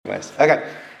Nice. Okay.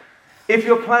 If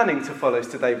you're planning to follow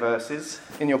today's verses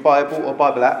in your Bible or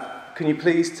Bible app, can you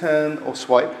please turn or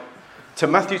swipe to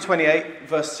Matthew 28,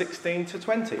 verse 16 to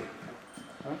 20?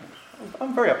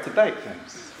 I'm very up to date,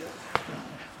 James.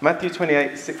 Matthew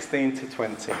 28, 16 to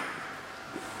 20.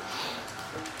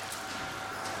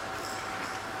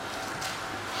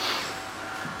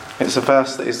 It's a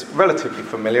verse that is relatively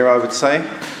familiar, I would say.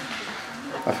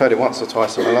 I've heard it once or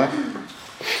twice in my life.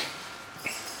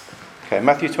 Okay,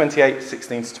 Matthew 28,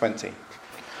 16 to 20.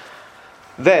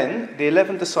 Then the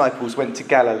 11 disciples went to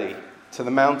Galilee, to the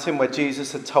mountain where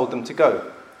Jesus had told them to go.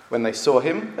 When they saw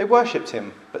him, they worshipped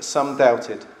him, but some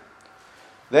doubted.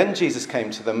 Then Jesus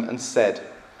came to them and said,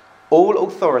 "All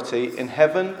authority in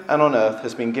heaven and on earth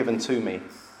has been given to me.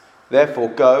 Therefore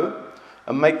go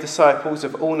and make disciples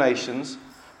of all nations,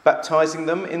 baptizing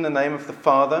them in the name of the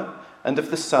Father and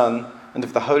of the Son and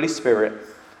of the Holy Spirit,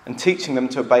 and teaching them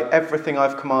to obey everything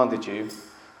I've commanded you.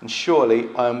 And surely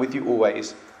I am with you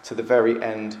always to the very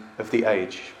end of the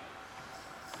age."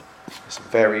 It's a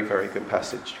very, very good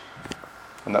passage.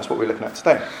 And that's what we're looking at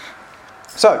today.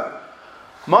 So,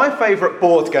 my favourite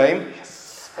board game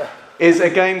is a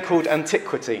game called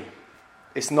Antiquity.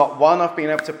 It's not one I've been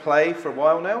able to play for a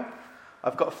while now.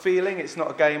 I've got a feeling it's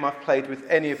not a game I've played with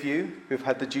any of you who've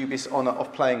had the dubious honour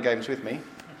of playing games with me.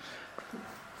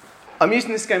 I'm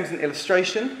using this game as an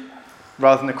illustration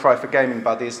rather than a cry for gaming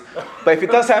buddies. But if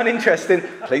it does sound interesting,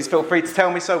 please feel free to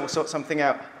tell me so. We'll sort something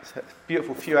out. It's a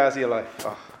beautiful few hours of your life.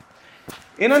 Oh.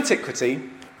 In Antiquity,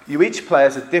 you each play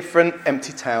as a different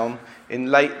empty town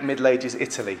in late Middle Ages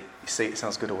Italy. You see, it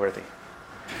sounds good already.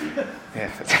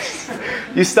 Yeah.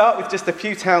 You start with just a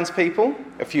few townspeople,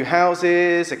 a few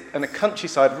houses, and a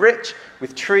countryside rich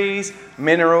with trees,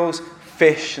 minerals,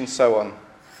 fish, and so on.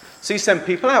 So you send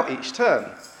people out each turn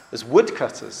as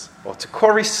woodcutters, or to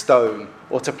quarry stone,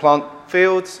 or to plant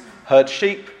fields, herd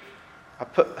sheep. I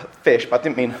put fish, but I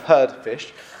didn't mean herd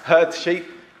fish. Herd sheep,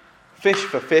 fish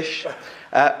for fish,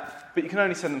 but you can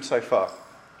only send them so far.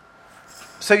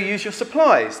 So you use your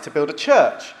supplies to build a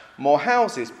church, more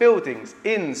houses, buildings,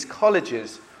 inns,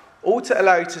 colleges, all to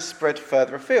allow you to spread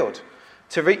further afield,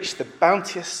 to reach the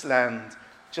bounteous land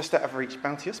just out of reach.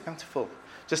 Bountiful,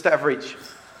 just out of reach.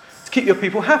 To keep your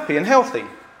people happy and healthy,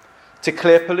 to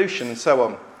clear pollution and so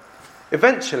on.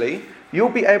 Eventually, you'll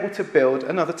be able to build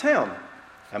another town,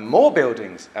 and more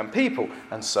buildings and people,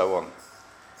 and so on.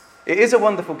 It is a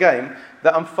wonderful game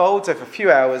that unfolds over a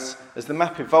few hours as the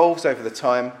map evolves over the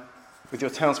time, with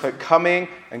your townsfolk coming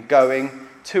and going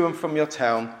to and from your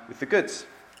town with the goods.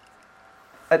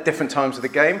 At different times of the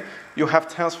game, you'll have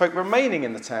townsfolk remaining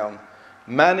in the town,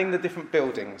 manning the different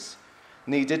buildings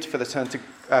needed for the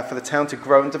town to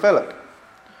grow and develop.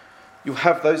 You'll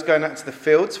have those going out into the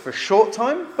fields for a short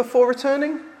time before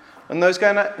returning, and those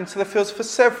going out into the fields for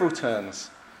several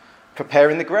turns,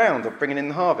 preparing the ground or bringing in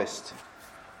the harvest.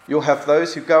 You'll have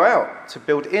those who go out to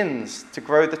build inns to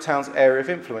grow the town's area of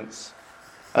influence.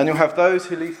 And you'll have those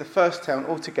who leave the first town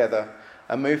altogether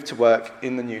and move to work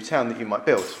in the new town that you might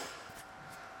build.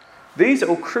 These are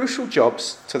all crucial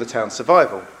jobs to the town's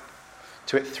survival,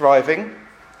 to it thriving,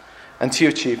 and to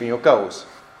you achieving your goals.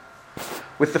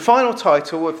 With the final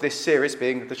title of this series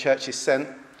being The Church is Sent,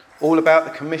 all about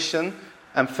the commission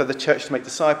and for the church to make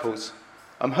disciples,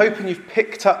 I'm hoping you've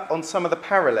picked up on some of the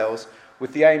parallels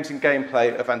with the aims and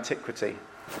gameplay of Antiquity.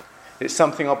 It's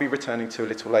something I'll be returning to a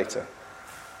little later.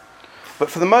 But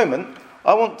for the moment,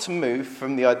 I want to move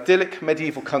from the idyllic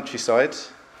medieval countryside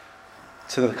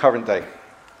to the current day.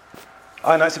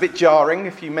 I know it's a bit jarring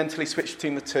if you mentally switch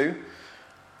between the two,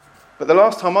 but the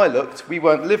last time I looked, we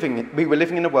were living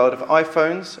in a world of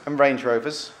iPhones and Range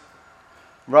Rovers,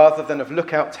 rather than of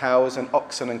lookout towers and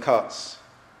oxen and carts.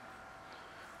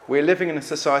 We're living in a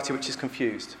society which is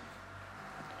confused.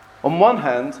 On one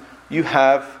hand, you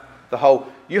have the whole,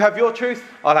 you have your truth,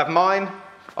 I'll have mine,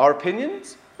 our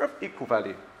opinions are of equal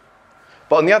value.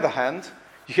 But on the other hand,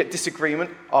 you get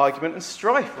disagreement, argument, and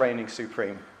strife reigning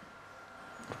supreme.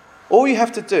 All you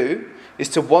have to do is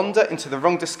to wander into the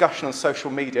wrong discussion on social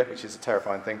media, which is a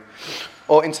terrifying thing,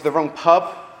 or into the wrong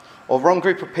pub, or wrong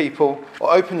group of people,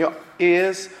 or open your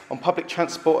ears on public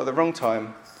transport at the wrong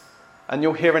time, and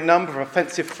you'll hear a number of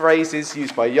offensive phrases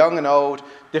used by young and old,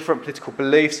 different political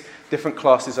beliefs, different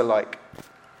classes alike.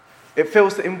 It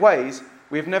feels that in ways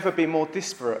we have never been more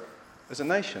disparate as a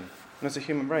nation and as a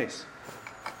human race.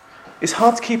 It's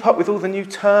hard to keep up with all the new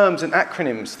terms and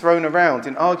acronyms thrown around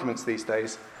in arguments these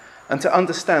days, and to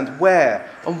understand where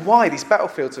and why these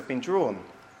battlefields have been drawn.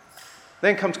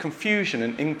 Then comes confusion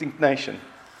and indignation.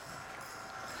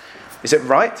 Is it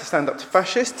right to stand up to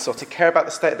fascists, or to care about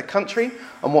the state of the country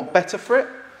and want better for it,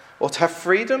 or to have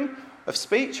freedom of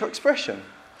speech or expression?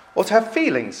 or to have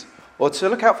feelings, or to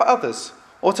look out for others,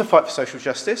 or to fight for social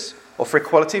justice, or for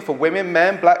equality for women,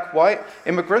 men, black, white,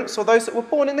 immigrants, or those that were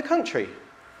born in the country.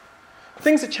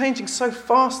 Things are changing so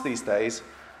fast these days,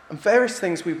 and various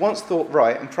things we once thought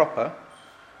right and proper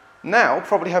now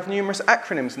probably have numerous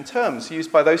acronyms and terms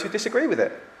used by those who disagree with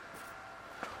it.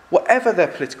 Whatever their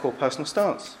political or personal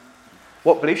stance,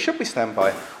 what beliefs should we stand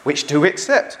by? Which do we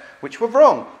accept? Which were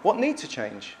wrong? What need to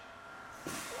change?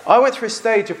 I went through a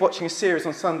stage of watching a series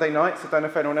on Sunday nights, I don't know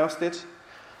if anyone else did.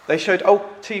 They showed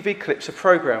old TV clips of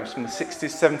programmes from the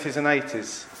 60s, 70s and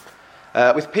 80s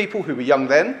with people who were young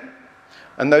then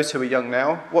and those who are young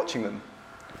now watching them.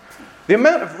 The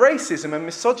amount of racism and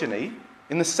misogyny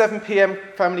in the 7 p.m.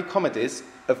 family comedies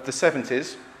of the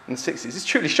 70s and 60s is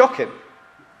truly shocking.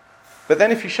 But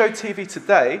then if you show TV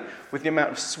today with the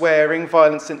amount of swearing,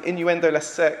 violence and innuendo-less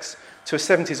sex to a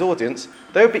 70s audience,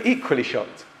 they would be equally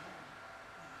shocked.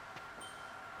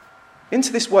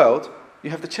 Into this world, you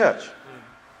have the church.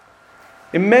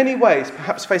 In many ways,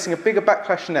 perhaps facing a bigger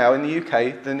backlash now in the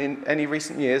UK than in any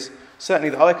recent years, certainly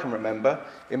that I can remember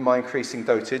in my increasing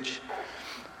dotage.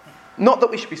 Not that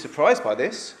we should be surprised by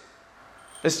this.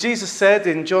 As Jesus said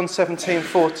in John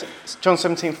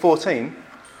 17:14,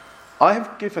 I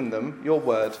have given them your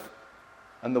word,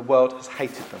 and the world has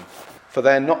hated them, for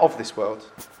they are not of this world,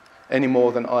 any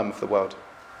more than I am of the world.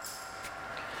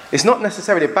 It's not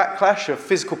necessarily a backlash of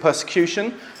physical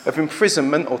persecution, of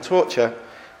imprisonment or torture.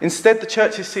 Instead, the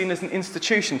church is seen as an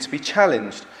institution to be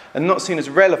challenged and not seen as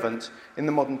relevant in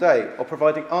the modern day or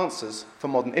providing answers for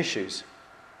modern issues.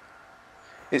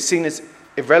 It's seen as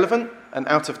irrelevant and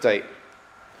out of date.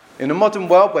 In a modern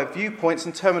world where viewpoints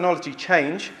and terminology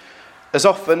change as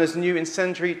often as new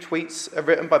incendiary tweets are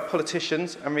written by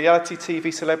politicians and reality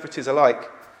TV celebrities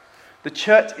alike, the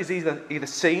church is either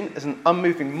seen as an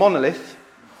unmoving monolith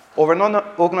or an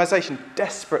organisation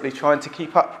desperately trying to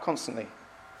keep up constantly.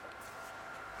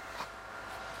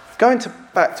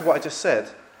 Back to what I just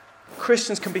said,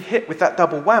 Christians can be hit with that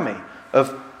double whammy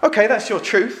of, okay, that's your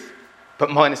truth, but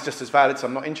mine is just as valid, so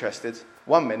I'm not interested,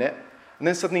 1 minute, and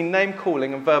then suddenly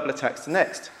name-calling and verbal attacks the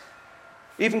next.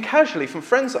 Even casually from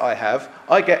friends that I have,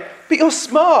 I get, but you're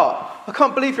smart! I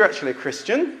can't believe you're actually a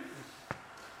Christian.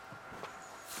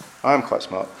 I am quite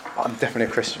smart. I'm definitely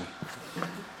a Christian.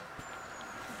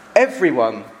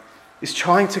 Everyone is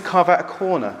trying to carve out a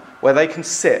corner where they can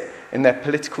sit in their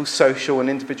political, social and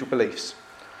individual beliefs.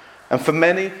 And for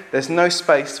many, there's no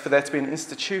space for there to be an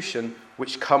institution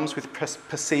which comes with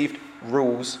perceived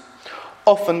rules,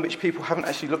 often which people haven't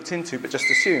actually looked into but just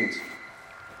assumed.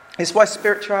 It's why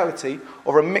spirituality,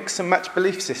 or a mix and match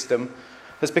belief system,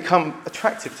 has become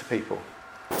attractive to people.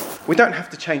 We don't have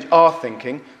to change our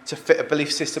thinking to fit a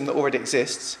belief system that already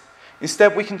exists.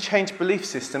 Instead, we can change belief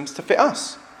systems to fit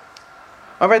us.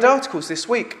 I read articles this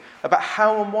week about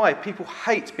how and why people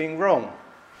hate being wrong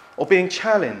or being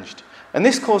challenged, and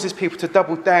this causes people to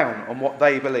double down on what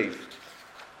they believe.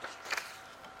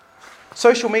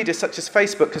 Social media such as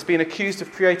Facebook has been accused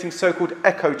of creating so-called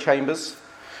echo chambers.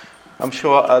 I'm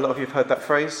sure a lot of you have heard that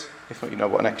phrase, if not you know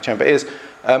what an echo chamber is,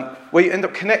 where you end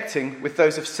up connecting with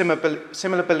those of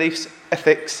similar beliefs,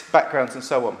 ethics, backgrounds and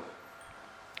so on.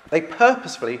 They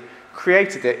purposefully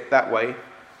created it that way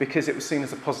because it was seen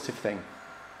as a positive thing.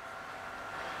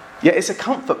 Yet it's a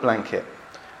comfort blanket,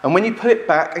 and when you put it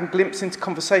back and glimpse into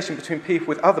conversation between people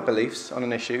with other beliefs on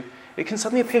an issue, it can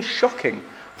suddenly appear shocking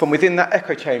from within that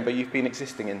echo chamber you've been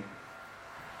existing in.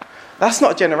 That's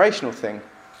not a generational thing.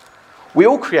 We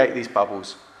all create these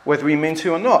bubbles, whether we mean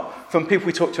to or not, from people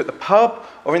we talk to at the pub,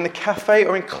 or in the cafe,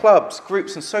 or in clubs,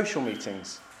 groups and social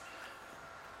meetings.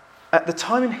 At the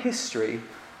time in history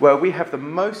where we have the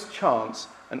most chance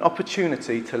and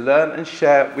opportunity to learn and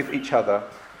share with each other,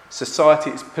 society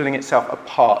is pulling itself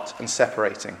apart and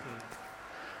separating.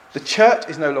 The church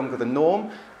is no longer the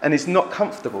norm and is not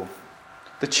comfortable.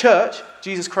 The church,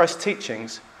 Jesus Christ's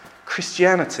teachings,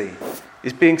 Christianity,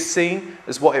 is being seen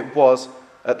as what it was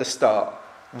at the start: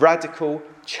 radical,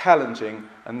 challenging,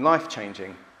 and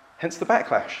life-changing. Hence the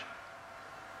backlash.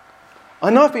 I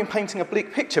know I've been painting a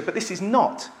bleak picture, but this is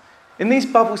not. In these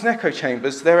bubbles and echo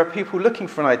chambers, there are people looking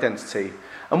for an identity.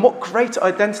 And what greater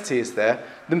identity is there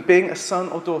than being a son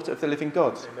or daughter of the living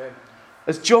God? Amen.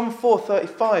 As John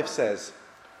 4:35 says,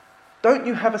 don't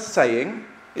you have a saying,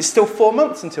 it's still 4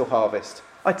 months until harvest?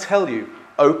 I tell you,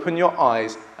 open your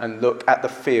eyes and look at the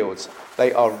fields.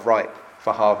 They are ripe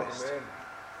for harvest. Amen.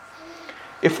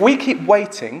 If we keep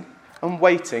waiting and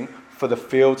waiting for the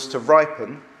fields to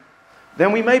ripen,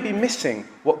 then we may be missing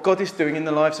what God is doing in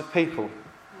the lives of people.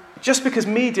 Just because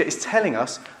media is telling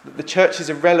us that the church is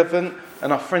irrelevant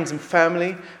and our friends and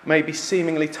family may be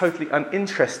seemingly totally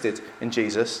uninterested in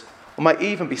Jesus, or might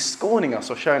even be scorning us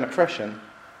or showing oppression,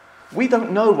 we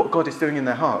don't know what God is doing in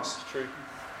their hearts. True.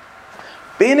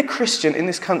 Being a Christian in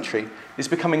this country is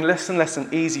becoming less and less an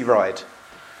easy ride.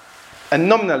 And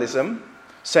nominalism,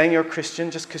 saying you're a Christian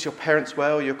just because your parents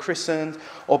were, or you're christened,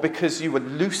 or because you would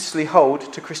loosely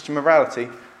hold to Christian morality,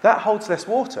 that holds less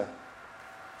water.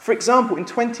 For example, in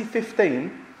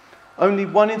 2015, only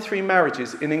 1 in 3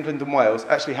 marriages in England and Wales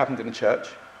actually happened in a church.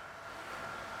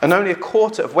 And only a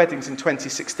quarter of weddings in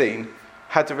 2016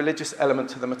 had a religious element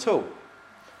to them at all.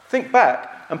 Think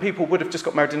back, and people would have just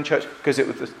got married in church because it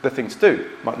was the thing to do.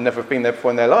 Might never have been there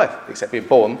before in their life, except being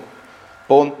born,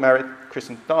 married,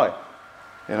 christened, die.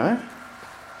 You know?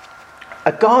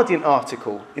 A Guardian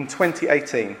article in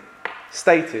 2018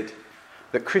 stated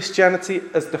that Christianity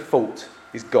as default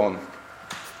is gone,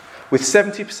 with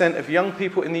 70% of young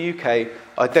people in the UK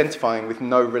identifying with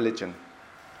no religion.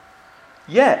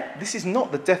 Yet, this is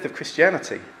not the death of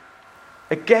Christianity.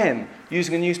 Again,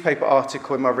 using a newspaper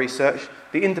article in my research,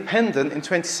 The Independent in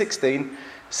 2016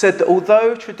 said that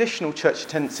although traditional church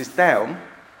attendance is down,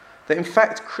 that in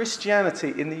fact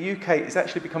Christianity in the UK is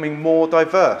actually becoming more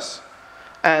diverse.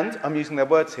 And, I'm using their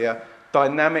words here,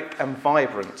 dynamic and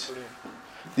vibrant. Brilliant.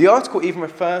 The article even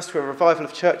refers to a revival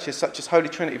of churches such as Holy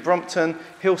Trinity Brompton,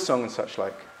 Hillsong and such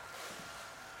like.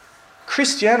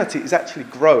 Christianity is actually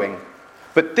growing,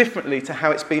 but differently to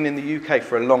how it's been in the UK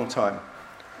for a long time.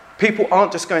 People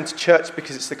aren't just going to church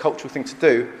because it's the cultural thing to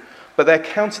do, but they're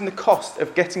counting the cost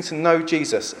of getting to know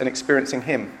Jesus and experiencing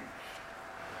him.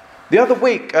 The other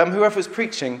week, whoever was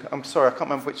preaching, I'm sorry, I can't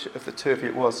remember which of the two of you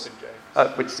it was. I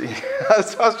was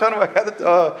trying to work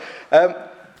out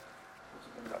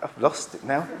I've lost it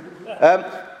now.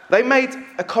 They made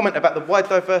a comment about the wide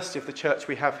diversity of the church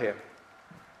we have here.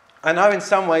 I know in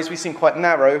some ways we seem quite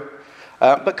narrow,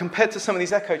 but compared to some of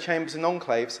these echo chambers and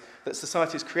enclaves that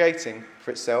society is creating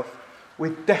for itself,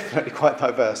 we're definitely quite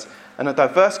diverse. And a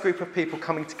diverse group of people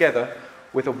coming together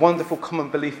with a wonderful common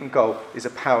belief and goal is a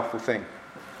powerful thing.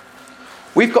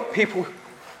 We've got people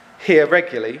here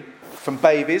regularly, from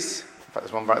babies, in fact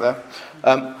there's one right there,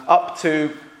 up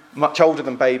to much older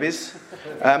than babies.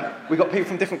 We've got people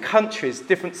from different countries,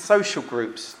 different social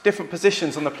groups, different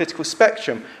positions on the political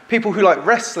spectrum. People who like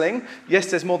wrestling. Yes,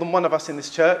 there's more than one of us in this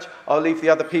church. I'll leave the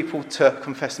other people to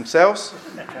confess themselves.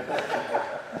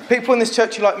 People in this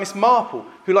church who like Miss Marple,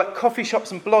 who like coffee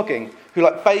shops and blogging, who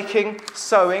like baking,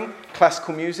 sewing,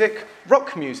 classical music,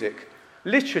 rock music,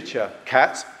 literature,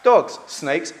 cats, dogs,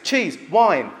 snakes, cheese,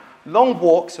 wine, long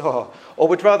walks, or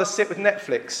would rather sit with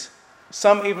Netflix.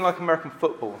 Some even like American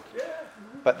football.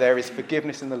 But there is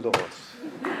forgiveness in the Lord.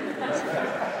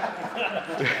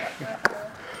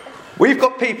 We've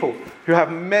got people who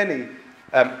have many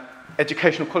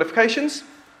educational qualifications,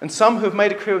 and some who have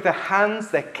made a career with their hands,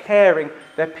 their caring,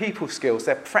 their people skills,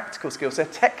 their practical skills, their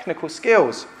technical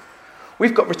skills.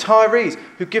 We've got retirees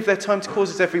who give their time to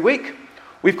causes every week.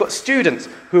 We've got students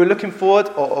who are looking forward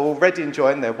or are already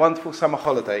enjoying their wonderful summer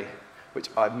holiday, which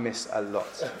I miss a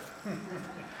lot.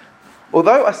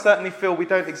 Although I certainly feel we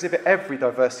don't exhibit every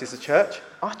diversity as a church,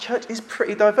 our church is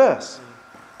pretty diverse.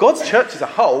 God's church as a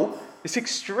whole is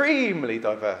extremely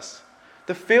diverse.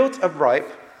 The fields are ripe.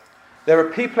 There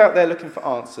are people out there looking for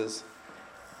answers,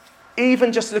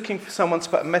 even just looking for someone to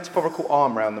put a metaphorical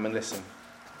arm around them and listen.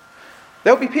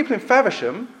 There'll be people in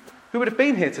Faversham who would have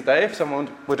been here today if someone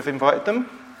would have invited them.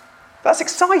 That's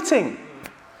exciting.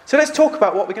 So let's talk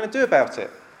about what we're going to do about it.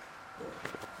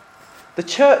 The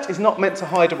church is not meant to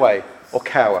hide away or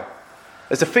cower.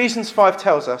 As Ephesians 5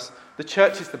 tells us, the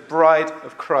church is the bride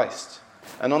of Christ.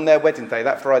 And on their wedding day,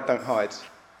 that bride don't hide.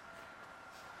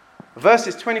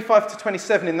 Verses 25 to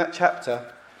 27 in that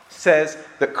chapter says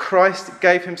that Christ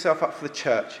gave himself up for the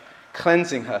church,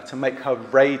 cleansing her to make her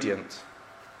radiant.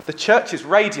 The church is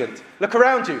radiant. Look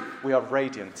around you. We are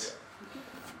radiant.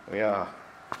 We are.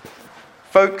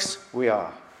 Folks, we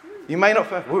are. You may not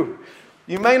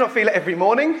feel it every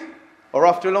morning or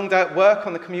after a long day at work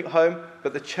on the commute home,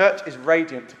 but the church is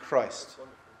radiant to Christ.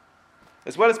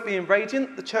 As well as being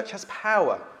radiant, the church has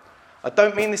power. I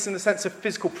don't mean this in the sense of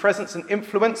physical presence and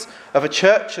influence of a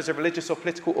church as a religious or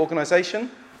political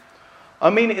organisation.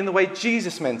 I mean it in the way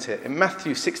Jesus meant it in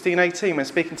Matthew 16:18 when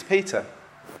speaking to Peter.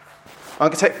 I'm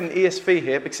going to take from the ESV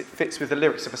here because it fits with the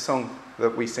lyrics of a song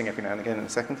that we sing every now and again in a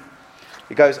second.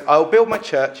 It goes, I will build my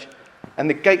church and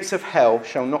the gates of hell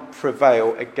shall not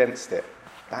prevail against it.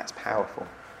 That's powerful.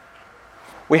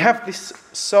 We have this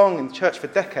song in church for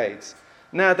decades.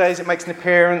 Nowadays it makes an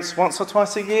appearance once or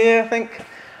twice a year, I think.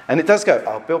 And it does go,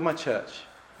 I'll build my church.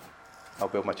 I'll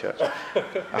build my church.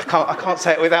 I can't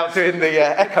say it without doing the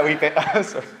echoey bit.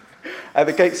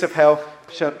 The gates of hell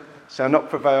shall not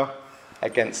prevail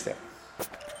against it.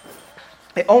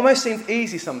 It almost seems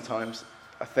easy sometimes,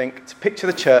 I think, to picture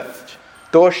the church,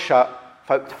 doors shut,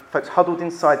 folks huddled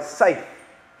inside, safe,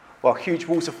 while huge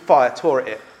walls of fire tore at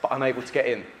it, but unable to get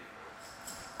in.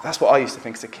 That's what I used to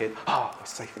think as a kid. Oh, we're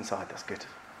safe inside, that's good.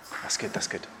 That's good, that's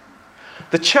good.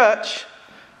 The church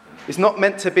is not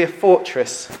meant to be a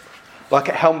fortress like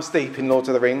at Helm's Deep in Lord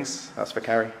of the Rings. That's for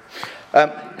Carrie.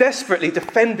 Desperately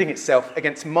defending itself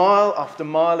against mile after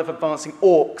mile of advancing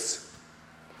orcs.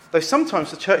 Though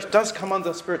sometimes the church does come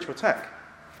under spiritual attack.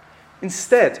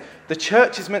 Instead, the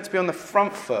church is meant to be on the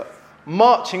front foot,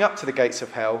 marching up to the gates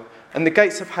of hell, and the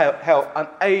gates of hell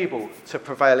unable to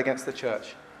prevail against the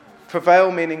church.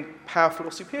 Prevail meaning powerful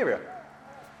or superior.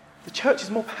 The church is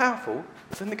more powerful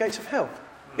than the gates of hell.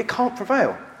 It can't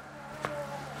prevail.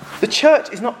 The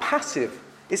church is not passive,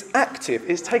 it's active,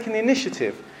 it's taking the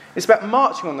initiative. It's about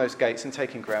marching on those gates and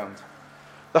taking ground.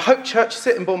 The Hope Church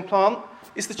Sittingbourne plant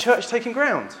is the church taking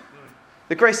ground.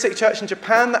 The Grace City Church in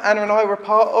Japan that Anna and I were a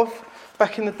part of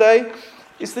back in the day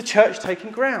is the church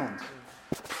taking ground.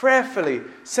 Prayerfully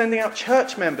sending out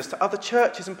church members to other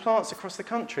churches and plants across the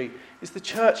country is the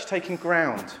church taking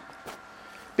ground.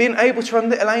 Being able to run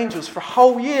Little Angels for a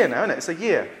whole year now, isn't it? It's a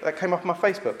year. That came up on my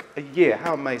Facebook. A year.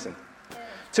 How amazing.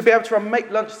 To be able to run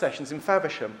Make Lunch sessions in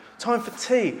Faversham, time for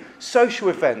tea, social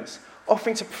events,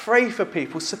 offering to pray for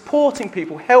people, supporting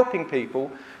people, helping people.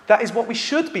 That is what we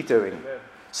should be doing. Amen.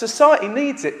 Society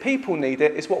needs it. People need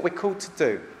it. It's what we're called to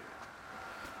do.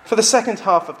 For the second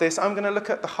half of this, I'm going to look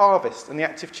at the harvest and the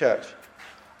active church.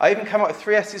 I even come up with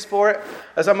 3 S's for it,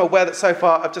 as I'm aware that so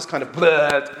far I've just kind of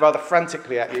blurred rather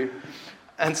frantically at you.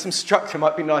 And some structure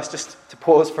might be nice just to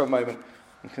pause for a moment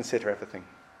and consider everything.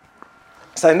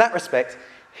 So in that respect,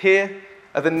 here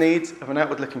are the needs of an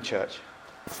outward-looking church.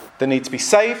 The need to be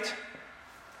saved,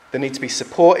 the need to be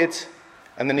supported,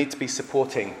 and the need to be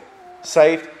supporting.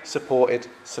 Saved, supported,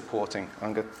 supporting.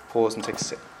 I'm going to pause and take a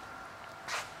sip.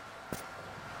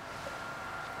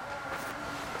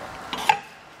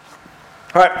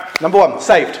 All right, number 1,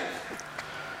 saved.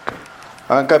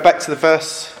 I'll go back to the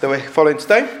verse that we're following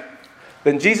today.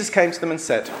 Then Jesus came to them and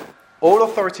said, "All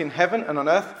authority in heaven and on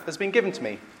earth has been given to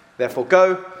me. Therefore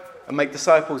go and make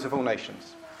disciples of all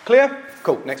nations." Clear?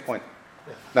 Cool, next point.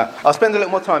 Now, I'll spend a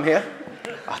little more time here.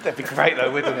 Oh, that'd be great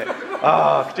though, wouldn't it?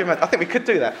 Oh, could you imagine? I think we could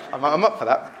do that. I'm up for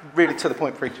that. Really to the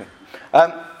point preaching.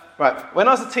 Right, when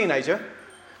I was a teenager,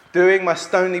 doing my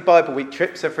Stoneleigh Bible Week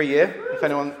trips every year, if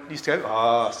anyone used to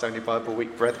go, Stoneleigh Bible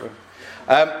Week brethren.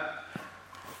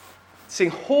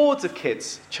 Seeing hordes of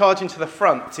kids charging to the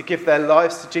front to give their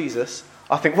lives to Jesus,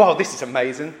 I think, wow, this is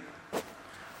amazing.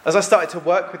 As I started to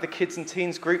work with the kids and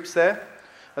teens groups there,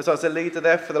 as I was a leader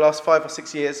there for the last 5 or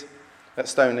 6 years at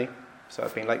Stoneleigh, so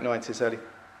I've been late 90s, early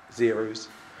zeros,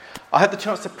 I had the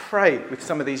chance to pray with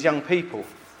some of these young people.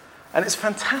 And it's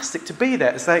fantastic to be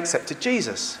there as they accepted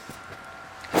Jesus.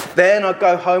 Then I'd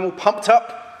go home all pumped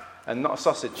up and not a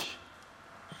sausage.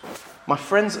 My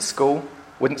friends at school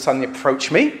wouldn't suddenly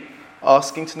approach me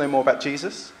asking to know more about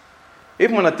Jesus.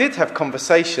 Even when I did have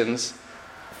conversations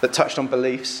that touched on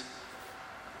beliefs,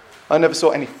 I never saw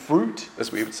any fruit,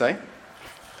 as we would say.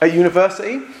 At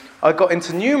university, I got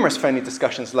into numerous friendly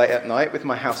discussions late at night with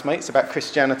my housemates about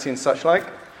Christianity and such like,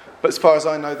 but as far as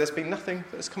I know, there's been nothing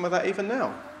that's come of that even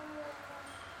now.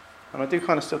 And I do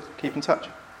kind of still keep in touch.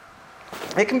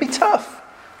 It can be tough,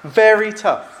 very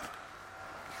tough.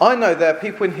 I know there are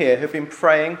people in here who've been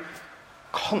praying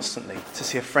constantly to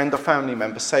see a friend or family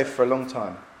member saved for a long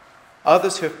time.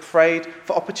 Others who have prayed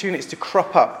for opportunities to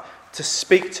crop up, to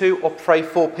speak to or pray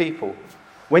for people.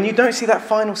 When you don't see that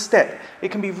final step,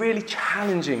 it can be really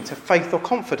challenging to faith or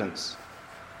confidence.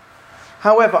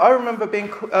 However, I remember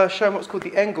being shown what's called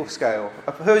the Engel scale.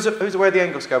 Who's aware of the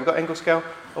Engel scale? We've got Engel scale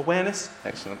awareness?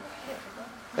 Excellent.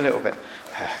 A little bit.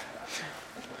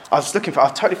 I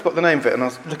totally forgot the name of it, and I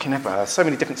was looking at so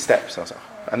many different steps.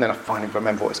 And then I finally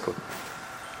remember what it's called.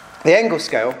 The Engel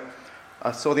scale,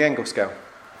 I saw the Engel scale,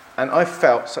 and I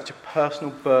felt such a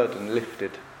personal burden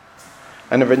lifted,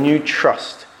 and a renewed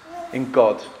trust in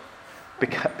God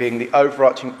being the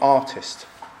overarching artist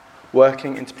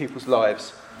working into people's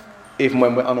lives, even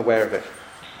when we're unaware of it.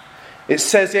 It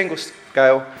says, the Engel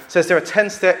scale says there are 10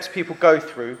 steps people go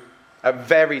through at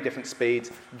very different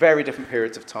speeds, very different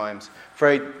periods of times,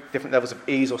 very different levels of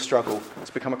ease or struggle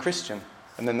to become a Christian.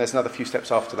 And then there's another few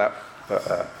steps after that, but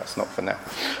that's not for now.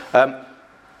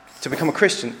 To become a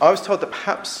Christian, I was told that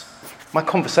perhaps my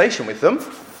conversation with them,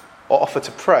 or offer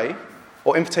to pray,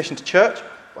 or invitation to church,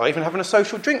 or even having a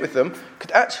social drink with them,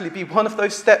 could actually be one of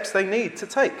those steps they need to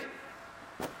take.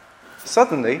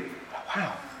 Suddenly,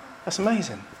 wow, that's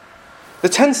amazing. The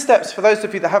 10 steps, for those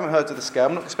of you that haven't heard of the scale,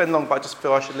 I'm not going to spend long, but I just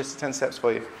feel I should list the 10 steps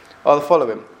for you, are the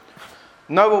following.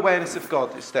 No awareness of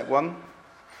God is step 1.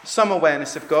 Some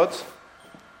awareness of God.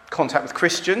 Contact with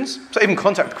Christians. So even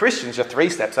contact with Christians, you're 3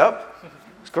 steps up.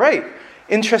 It's great.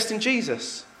 Interest in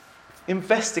Jesus.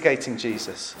 Investigating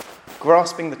Jesus.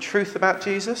 Grasping the truth about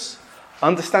Jesus.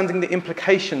 Understanding the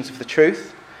implications of the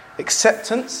truth.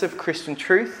 Acceptance of Christian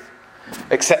truth.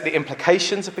 Accept the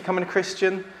implications of becoming a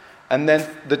Christian. And then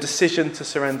the decision to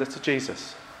surrender to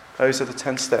Jesus. Those are the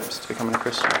 10 steps to becoming a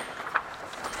Christian.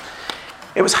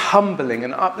 It was humbling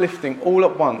and uplifting all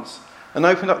at once and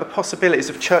opened up the possibilities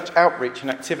of church outreach and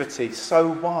activity so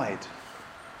wide.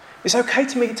 It's okay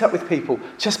to meet up with people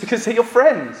just because they're your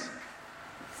friends.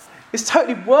 It's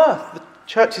totally worth the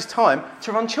church's time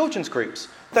to run children's groups,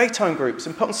 daytime groups,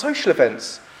 and put on social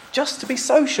events just to be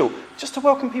social, just to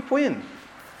welcome people in.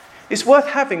 It's worth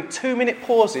having 2-minute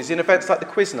pauses in events like the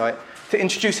quiz night to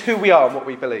introduce who we are and what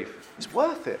we believe. It's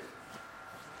worth it.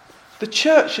 The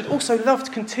church should also love to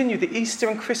continue the Easter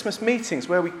and Christmas meetings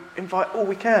where we invite all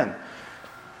we can.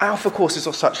 Alpha courses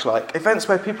or such like, events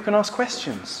where people can ask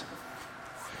questions.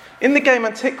 In the game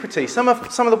Antiquity, some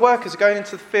of the workers are going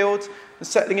into the fields and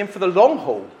settling in for the long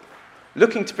haul,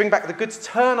 looking to bring back the goods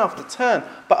turn after turn,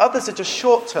 but others are just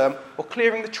short term or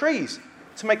clearing the trees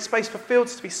to make space for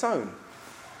fields to be sown.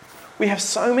 We have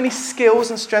so many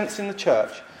skills and strengths in the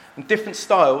church and different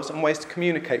styles and ways to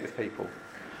communicate with people.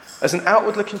 As an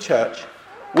outward-looking church,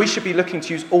 we should be looking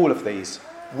to use all of these.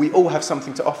 We all have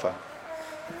something to offer.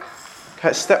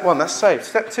 Okay, step 1, that's saved.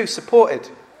 Step 2, supported.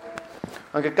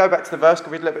 I'm going to go back to the verse,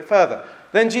 read a little bit further.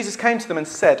 Then Jesus came to them and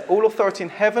said, "All authority in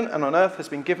heaven and on earth has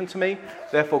been given to me.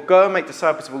 Therefore go and make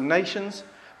disciples of all nations,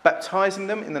 baptizing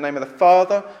them in the name of the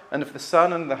Father and of the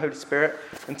Son and of the Holy Spirit,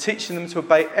 and teaching them to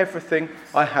obey everything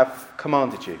I have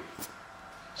commanded you."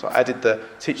 So I added the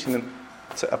teaching them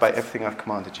to obey everything I've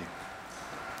commanded you.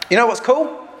 You know what's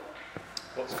cool?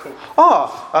 What's cool?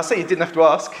 I see you didn't have to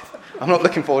ask. I'm not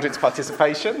looking forward to its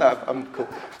participation. No, I'm cool.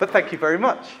 But thank you very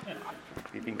much.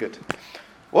 You've been good.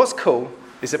 What's cool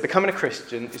is that becoming a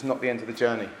Christian is not the end of the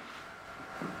journey.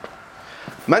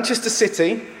 Manchester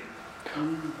City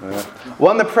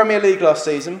won the Premier League last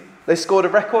season. They scored a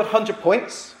record 100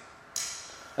 points.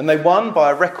 And they won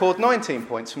by a record 19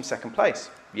 points from second place.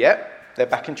 Yep, they're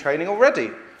back in training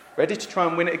already. Ready to try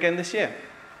and win it again this year.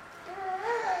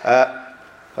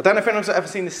 I don't know if anyone's ever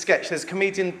seen this sketch. There's a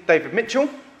comedian, David Mitchell.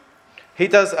 He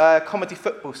does a comedy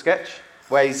football sketch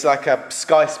where he's like a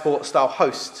Sky Sports style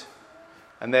host.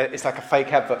 And it's like a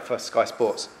fake advert for Sky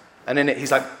Sports. And in it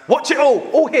he's like, "Watch it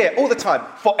all here, all the time,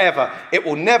 forever. It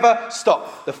will never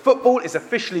stop. The football is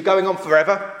officially going on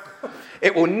forever.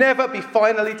 It will never be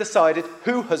finally decided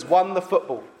who has won the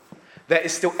football. There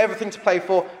is still everything to play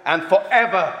for and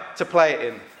forever to play it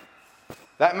in."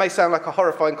 That may sound like a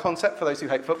horrifying concept for those who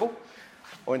hate football,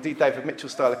 or indeed David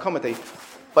Mitchell's style of comedy,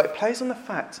 but it plays on the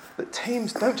fact that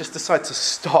teams don't just decide to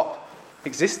stop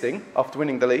existing after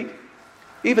winning the league.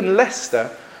 Even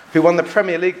Leicester, who won the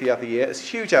Premier League the other year as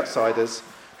huge outsiders,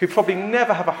 who probably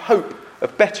never have a hope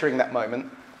of bettering that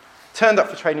moment, turned up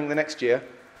for training the next year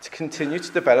to continue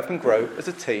to develop and grow as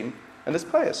a team and as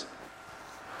players.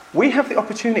 We have the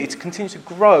opportunity to continue to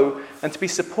grow and to be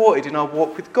supported in our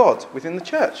walk with God within the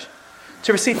church,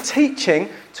 to receive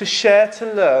teaching, to share,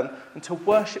 to learn, and to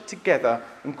worship together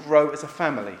and grow as a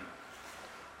family.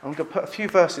 I'm going to put a few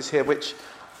verses here which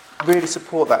really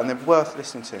support that, and they're worth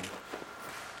listening to.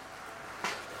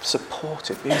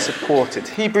 Supported, being supported.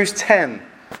 Hebrews 10,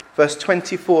 verse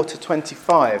 24 to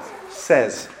 25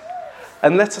 says,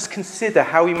 "And let us consider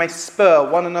how we may spur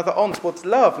one another on towards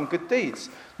love and good deeds,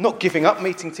 not giving up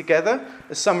meeting together,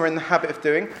 as some are in the habit of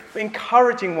doing, but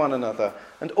encouraging one another,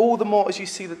 and all the more as you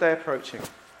see the day approaching."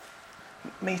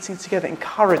 Meeting together,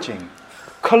 encouraging.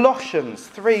 Colossians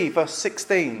 3, verse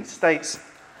 16 states,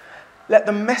 "Let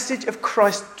the message of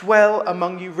Christ dwell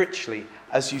among you richly,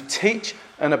 as you teach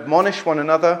and admonish one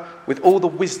another with all the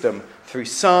wisdom through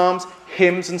psalms,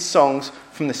 hymns and songs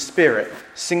from the Spirit,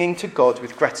 singing to God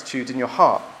with gratitude in your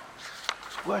heart."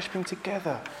 Worshipping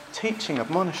together, teaching,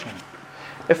 admonishing.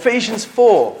 Ephesians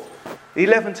 4,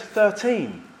 11 to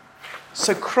 13.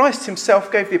 "So Christ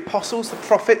himself gave the apostles, the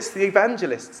prophets, the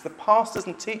evangelists, the pastors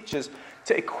and teachers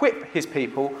to equip his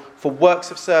people for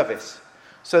works of service,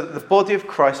 so that the body of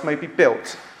Christ may be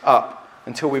built up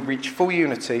until we reach full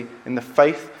unity in the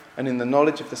faith and in the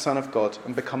knowledge of the Son of God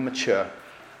and become mature,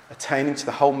 attaining to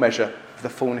the whole measure of the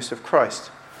fullness of Christ."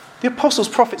 The apostles,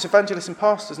 prophets, evangelists and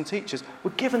pastors and teachers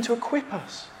were given to equip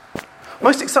us.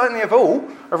 Most excitingly of all,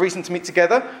 a reason to meet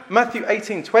together, Matthew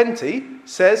 18:20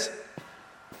 says,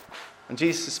 and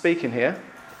Jesus is speaking here,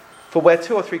 "For where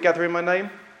 2 or 3 gather in my name,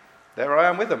 there I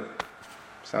am with them."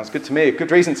 Sounds good to me, a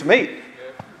good reason to meet.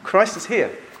 Yeah. Christ is here.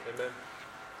 Amen.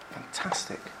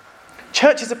 Fantastic.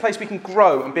 Church is a place we can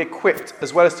grow and be equipped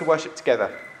as well as to worship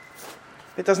together.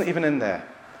 It doesn't even end there.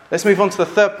 Let's move on to the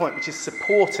third point, which is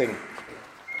supporting.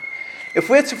 If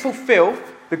we're to fulfill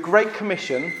the Great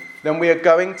Commission, then we are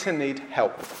going to need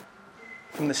help.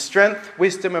 From the strength,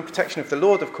 wisdom and protection of the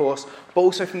Lord, of course, but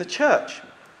also from the church.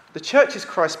 The church is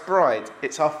Christ's bride.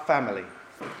 It's our family.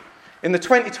 In the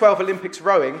 2012 Olympics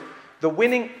rowing, the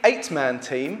winning 8-man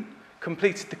team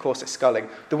completed the course at Sculling.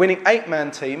 The winning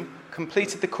 8-man team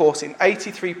completed the course in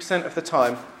 83% of the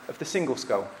time of the single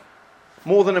scull.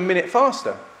 More than a minute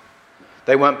faster.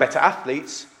 They weren't better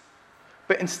athletes,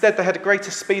 but instead they had a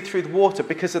greater speed through the water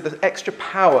because of the extra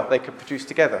power they could produce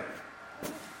together.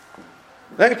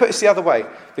 Let me put this the other way.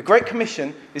 The Great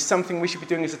Commission is something we should be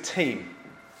doing as a team.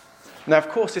 Now, of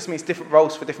course, this means different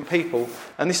roles for different people,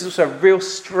 and this is also a real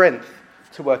strength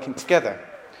to working together.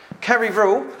 Carrie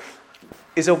Rule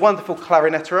is a wonderful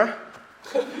clarinetterer.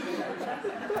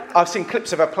 I've seen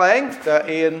clips of her playing that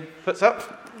Ian puts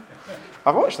up.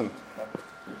 I've watched them.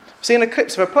 I've seen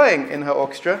clips of her playing in her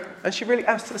orchestra, and she really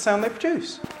adds to the sound they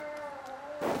produce.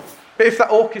 But if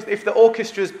the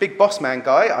orchestra's big boss man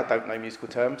guy, I don't know musical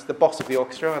terms, the boss of the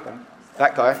orchestra, I don't,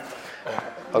 that guy,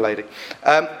 or lady,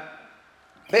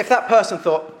 but if that person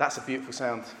thought, that's a beautiful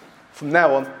sound, from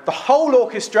now on, the whole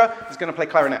orchestra is going to play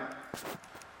clarinet,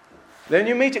 then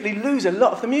you immediately lose a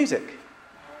lot of the music.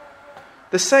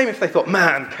 The same if they thought,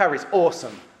 man, Carrie's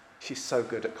awesome. She's so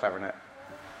good at clarinet.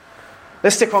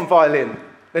 Let's stick on violin.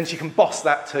 Then she can boss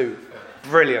that too.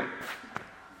 Brilliant.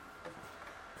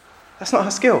 That's not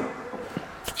her skill.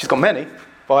 She's got many.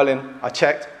 Violin, I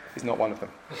checked, is not one of them.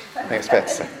 I think it's fair to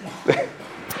say.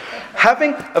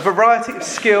 Having a variety of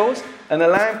skills and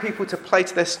allowing people to play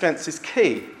to their strengths is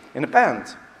key in a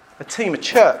band, a team, a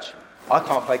church. I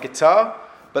can't play guitar,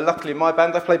 but luckily in my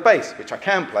band I play bass, which I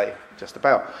can play, just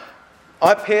about.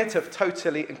 I appear to have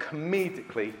totally and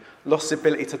comedically lost the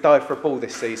ability to dive for a ball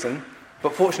this season,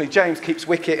 but fortunately James keeps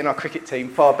wicket in our cricket team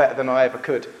far better than I ever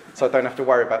could, so I don't have to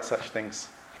worry about such things,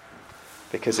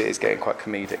 because it is getting quite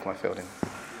comedic, my fielding.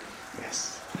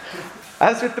 Yes.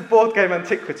 As with the board game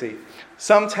Antiquity,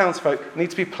 some townsfolk need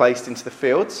to be placed into the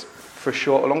fields for a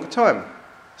short or longer time.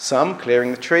 Some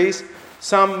clearing the trees,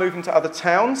 some moving to other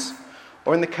towns,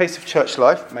 or in the case of church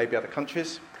life, maybe other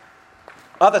countries.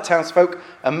 Other townsfolk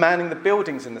are manning the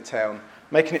buildings in the town,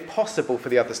 making it possible for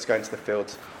the others to go into the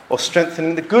fields, or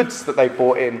strengthening the goods that they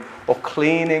brought in, or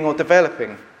cleaning or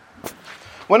developing.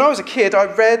 When I was a kid, I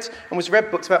read and was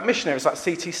read books about missionaries like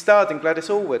C.T. Studd and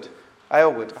Gladys Aylward, I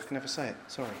can never say it,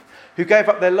 sorry, who gave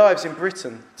up their lives in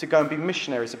Britain to go and be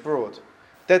missionaries abroad,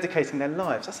 dedicating their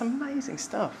lives. That's amazing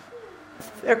stuff.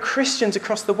 There are Christians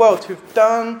across the world who have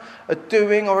done, are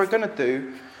doing, or are going to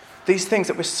do these things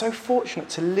that we're so fortunate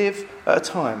to live at a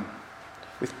time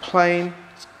with plain,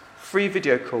 free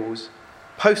video calls,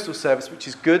 postal service, which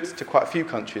is good to quite a few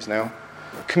countries now,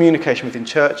 communication within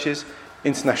churches,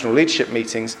 international leadership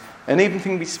meetings, and even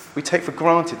things we take for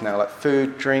granted now, like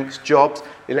food, drinks, jobs,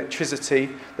 electricity,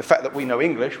 the fact that we know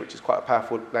English, which is quite a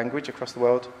powerful language across the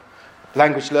world,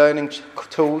 language learning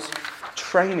tools,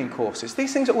 training courses.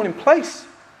 These things are all in place.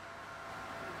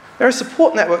 There are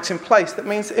support networks in place that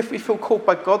means that if we feel called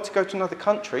by God to go to another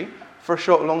country for a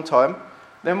short or long time,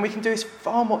 then we can do this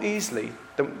far more easily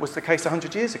than was the case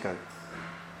 100 years ago.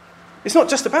 It's not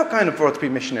just about going abroad to be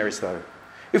missionaries, though.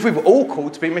 If we were all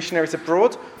called to be missionaries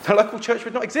abroad, the local church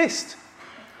would not exist.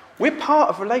 We're part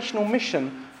of Relational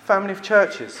Mission family of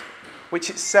churches, which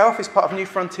itself is part of New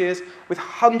Frontiers, with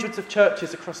hundreds of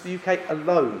churches across the UK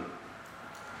alone.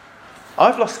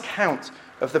 I've lost count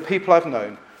of the people I've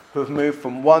known who have moved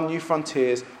from one New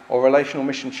Frontiers or Relational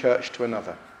Mission church to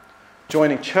another,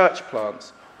 joining church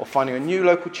plants or finding a new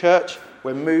local church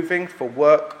when moving for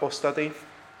work or study.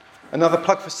 Another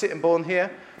plug for Sittingbourne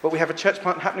here, but we have a church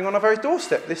plant happening on our very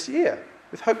doorstep this year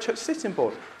with Hope Church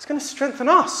Sittingbourne. It's going to strengthen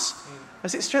us.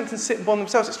 As it strengthens Sittingbourne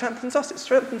themselves, it strengthens us, it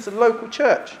strengthens the local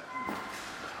church.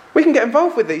 We can get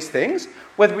involved with these things,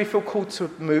 whether we feel called to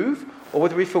move or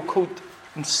whether we feel called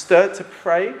and stirred to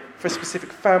pray for a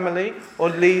specific family or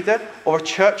leader or a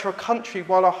church or a country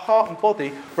while our heart and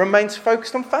body remains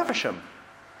focused on Faversham.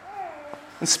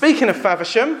 And speaking of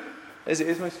Faversham, as it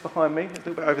is mostly behind me, a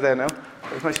little bit over there now,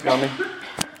 but it's mostly behind me,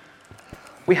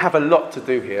 we have a lot to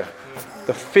do here.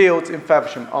 The fields in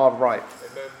Faversham are ripe.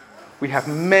 We have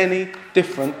many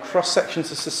different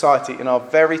cross-sections of society in our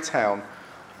very town,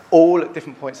 all at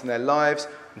different points in their lives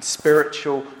and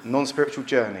spiritual, non-spiritual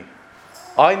journey.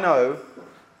 I know,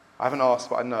 I haven't asked,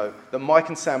 but I know that Mike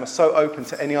and Sam are so open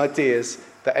to any ideas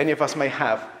that any of us may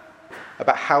have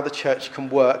about how the church can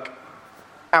work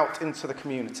out into the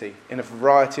community in a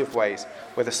variety of ways,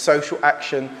 whether social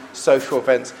action, social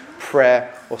events,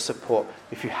 prayer or support.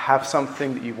 If you have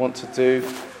something that you want to do,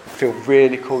 feel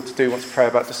really called to do, want to pray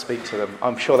about, to speak to them.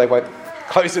 I'm sure they won't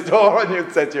close the door on you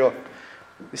and say to you,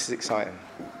 this is exciting.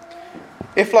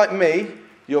 If, like me,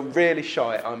 you're really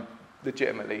shy, I'm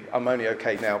only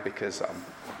okay now because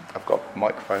I've got a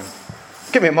microphone.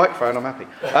 Give me a microphone, I'm happy.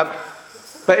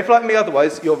 But if, like me,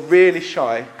 otherwise, you're really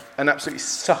shy and absolutely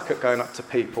suck at going up to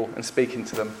people and speaking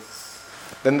to them,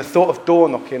 then the thought of door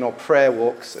knocking or prayer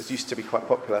walks, as used to be quite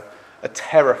popular, are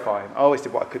terrifying. I always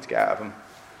did what I could to get out of them.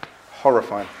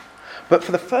 Horrifying. But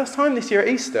for the first time this year at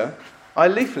Easter, I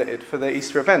leafleted for the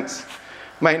Easter events,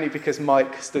 mainly because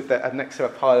Mike stood there next to a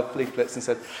pile of leaflets and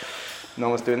said, no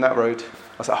one's doing that road.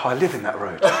 I was like, I live in that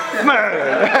road.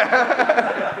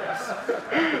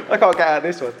 I can't get out of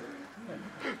this one.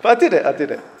 But I did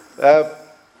it.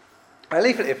 I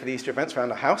leafleted for the Easter events around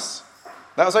the house.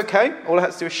 That was okay. All I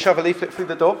had to do was shove a leaflet through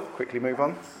the door, quickly move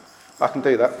on. I can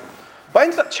do that. But I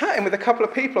ended up chatting with a couple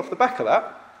of people off the back of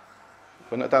that.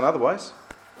 Wouldn't have done otherwise.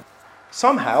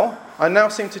 Somehow, I now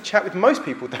seem to chat with most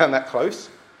people down that close,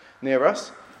 near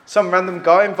us. Some random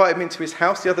guy invited me into his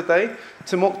house the other day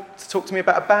to talk to me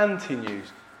about a band he knew,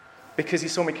 because he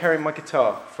saw me carrying my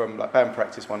guitar from band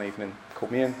practice one evening.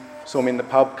 Called me in, saw me in the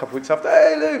pub a couple of weeks after.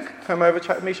 Hey, Luke, come over,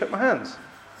 chat with me, shook my hands.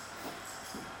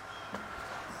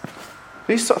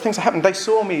 These sort of things are happening. They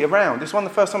saw me around. This is one of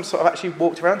the first times I sort of actually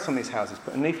walked around some of these houses,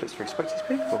 putting leaflets through. Spoke to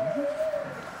these people.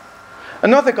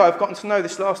 Another guy I've gotten to know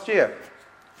this last year,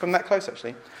 from that close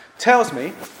actually, tells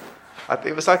me,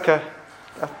 it was like I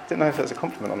didn't know if it was a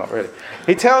compliment or not really.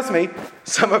 He tells me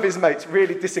some of his mates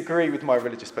really disagree with my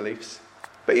religious beliefs,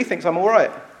 but he thinks I'm all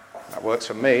right. That works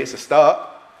for me, it's a start.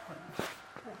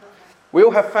 We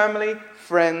all have family,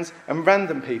 friends, and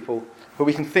random people who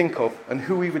we can think of and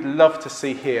who we would love to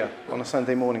see here on a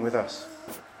Sunday morning with us.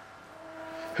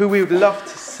 Who we would love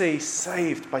to see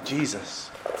saved by Jesus.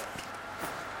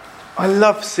 I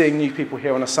love seeing new people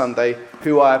here on a Sunday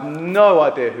who I have no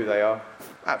idea who they are.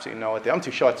 Absolutely no idea. I'm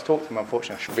too shy to talk to them,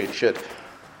 unfortunately. I really should.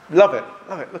 Love it.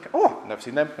 Look at, never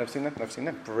seen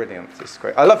them. Brilliant. This is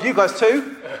great. I love you guys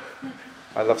too.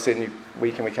 I love seeing you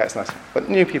week in, week out. It's nice. But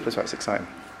new people as well, it's exciting.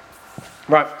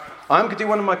 Right. I'm going to do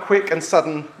one of my quick and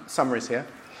sudden summaries here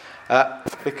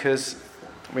because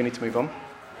we need to move on.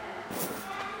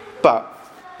 But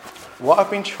what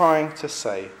I've been trying to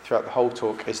say throughout the whole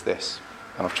talk is this,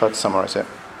 and I've tried to summarise it.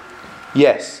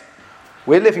 Yes,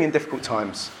 we're living in difficult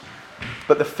times,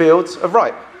 but the fields are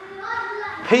ripe.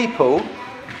 People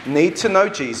need to know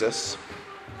Jesus,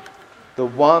 the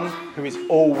one who is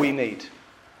all we need.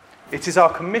 It is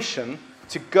our commission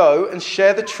to go and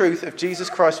share the truth of Jesus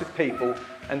Christ with people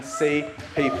and see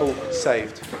people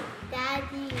saved.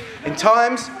 Daddy. In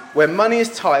times where money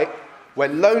is tight, where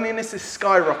loneliness is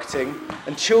skyrocketing,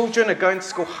 and children are going to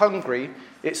school hungry,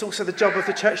 it's also the job of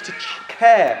the church to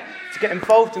care, to get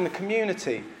involved in the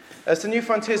community. As the New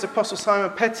Frontiers Apostle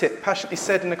Simon Pettit passionately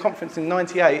said in a conference in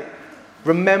 '98,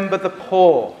 remember the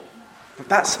poor.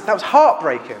 That was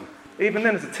heartbreaking. Even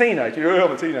then as a teenager,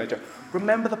 I'm a teenager.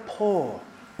 Remember the poor.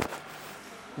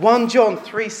 1 John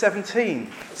 3:17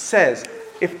 says,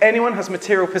 if anyone has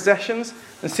material possessions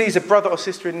and sees a brother or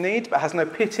sister in need but has no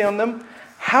pity on them,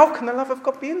 how can the love of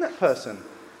God be in that person?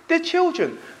 Dear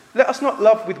children, let us not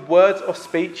love with words or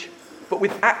speech, but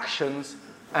with actions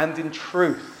and in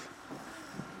truth.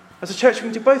 As a church, we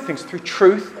can do both things, through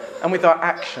truth and with our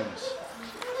actions.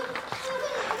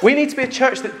 We need to be a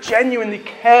church that genuinely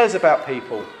cares about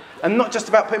people and not just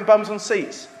about putting bums on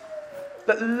seats,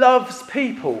 that loves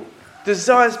people,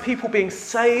 desires people being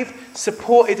saved,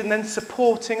 supported, and then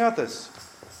supporting others.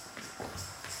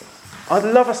 I'd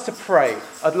love us to pray.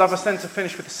 I'd love us then to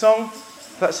finish with a song,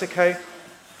 if that's okay.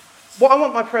 What I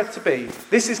want my prayer to be,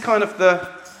 this is kind of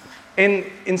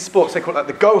in sports, they call it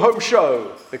the go-home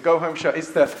show. The go-home show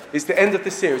is the end of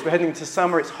this series. We're heading into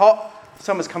summer, it's hot,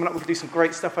 summer's coming up, we can do some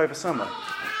great stuff over summer.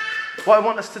 What I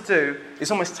want us to do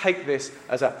is almost take this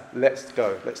as a let's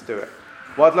go, let's do it.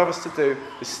 What I'd love us to do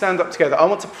is stand up together. I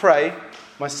want to pray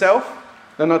myself,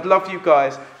 then I'd love you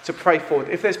guys to pray forward.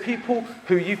 If there's people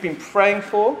who you've been praying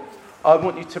for, I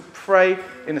want you to pray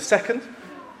in a second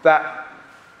that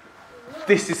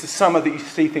this is the summer that you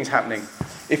see things happening.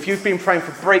 If you've been praying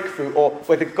for breakthrough or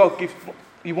whether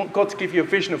you want God to give you a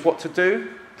vision of what to do,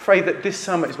 pray that this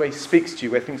summer is where he speaks to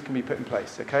you, where things can be put in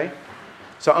place, okay?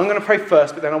 So I'm going to pray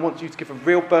first, but then I want you to give a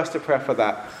real burst of prayer for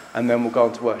that, and then we'll go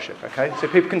on to worship, okay? So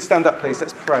people can stand up, please.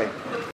 Let's pray.